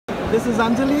This is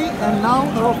Anjali, and now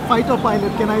a fighter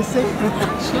pilot, can I say?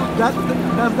 Sure. Does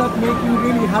that make you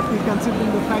really happy,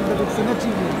 considering the fact that it's an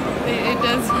achievement? It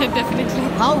does, definitely.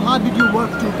 How hard did you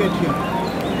work to get here?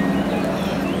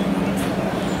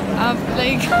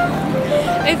 Like,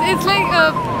 it's like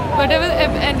whatever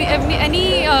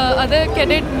any other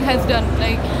cadet has done.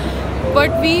 Like,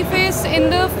 what we face in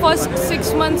the first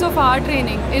 6 months of our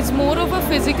training is more of a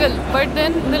physical, but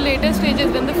then the later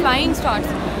stages when the flying starts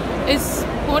is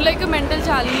more like a mental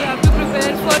challenge. You have to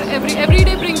prepare for every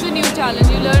day brings a new challenge.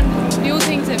 You learn new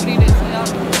things every day. So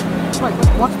yeah. Right, but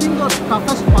what's been the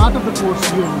toughest part of the course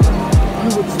you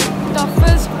would say?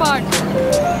 Toughest part,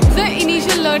 the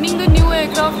initial learning the new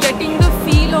aircraft, getting the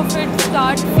feel of it,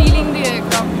 start feeling the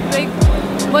aircraft. Like,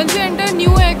 once you enter a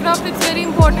new aircraft, it's very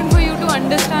important for you to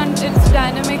understand its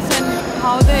dynamics and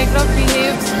how the aircraft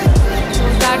behaves. So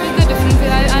that is the difference.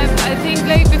 I think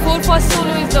like before first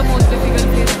solo is the most difficult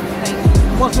phase.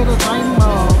 Was there a time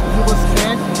you were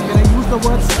scared? Can I use the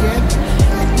word scared?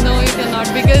 No, you cannot,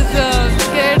 because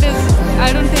scared is, I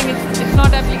don't think it's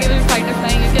not applicable in fighter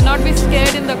flying. You cannot be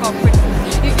scared in the cockpit.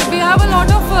 We have a lot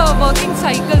of working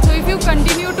cycles, so if you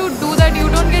continue to do that, you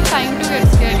don't get time to get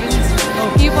scared. You just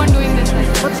keep on doing this.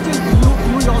 But still,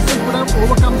 you yourself would have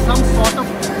overcome some sort of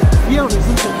fear,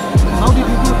 isn't it? How did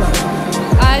you do that?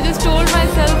 I just told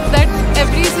myself that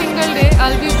every single day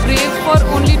I'll be brave for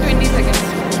only 20 seconds.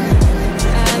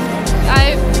 And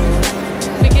I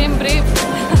became brave.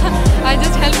 I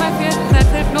just held my fear. That's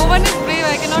it. No one is brave.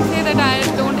 I cannot say that I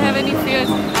don't have any fears.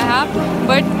 I have,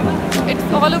 but it's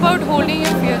all about holding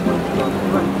your fear.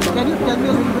 Right. Can you tell me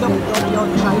a little bit about your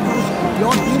childhood,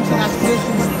 your dreams and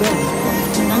aspirations then?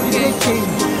 And did they change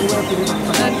over a period of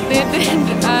time? They did.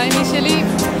 Initially,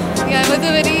 I was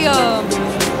a very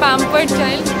pampered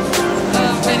child.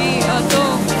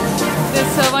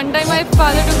 One time my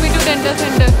father took me to dental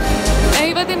center. And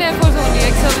he was in Air Force only,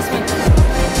 ex-serviceman.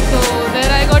 So there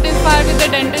I got inspired with the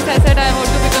dentist. I said I want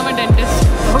to become a dentist.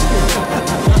 Okay.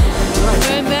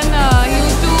 And then he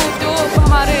used to,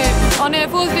 on Air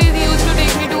Force days, he used to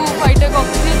take me to fighter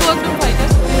cockpits. He worked on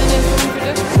fighters. He's an instrument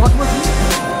fitter. What was he?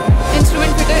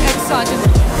 Instrument fitter, ex-sergeant.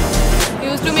 He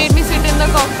used to make me sit in the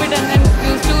cockpit and then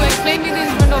used to explain me the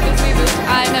instrument, obviously, which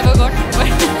I never got.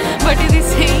 But it is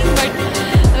saying. But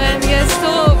yes,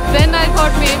 so then I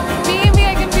thought maybe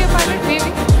I can be a pilot,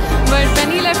 maybe. But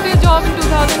when he left his job in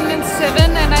 2007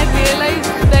 and I realized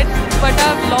that what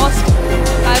I've lost,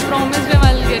 I promised him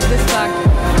I'll get this back.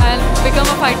 I'll become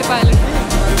a fighter pilot.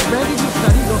 Where did you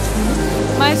study your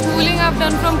schooling? My schooling I've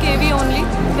done from KV only.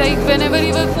 Like whenever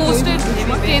he was posted,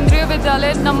 Kendriya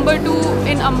Vidyalaya, number 2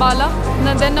 in Ambala,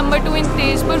 then number 2 in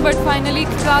Tezpur, but finally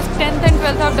class 10th and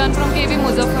 12th I've done from KV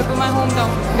Muzaffarpur, my hometown,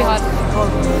 Bihar.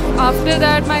 After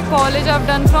that, my college I've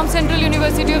done from Central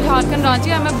University of Jharkhand,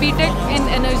 Ranchi. I'm a BTech in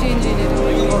Energy Engineering.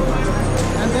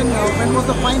 And then when was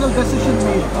the final decision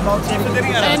made about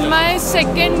In my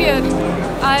second year,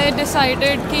 I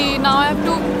decided that now I have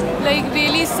to like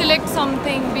really select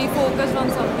something, be focused on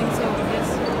something. So yes.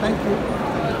 Thank you.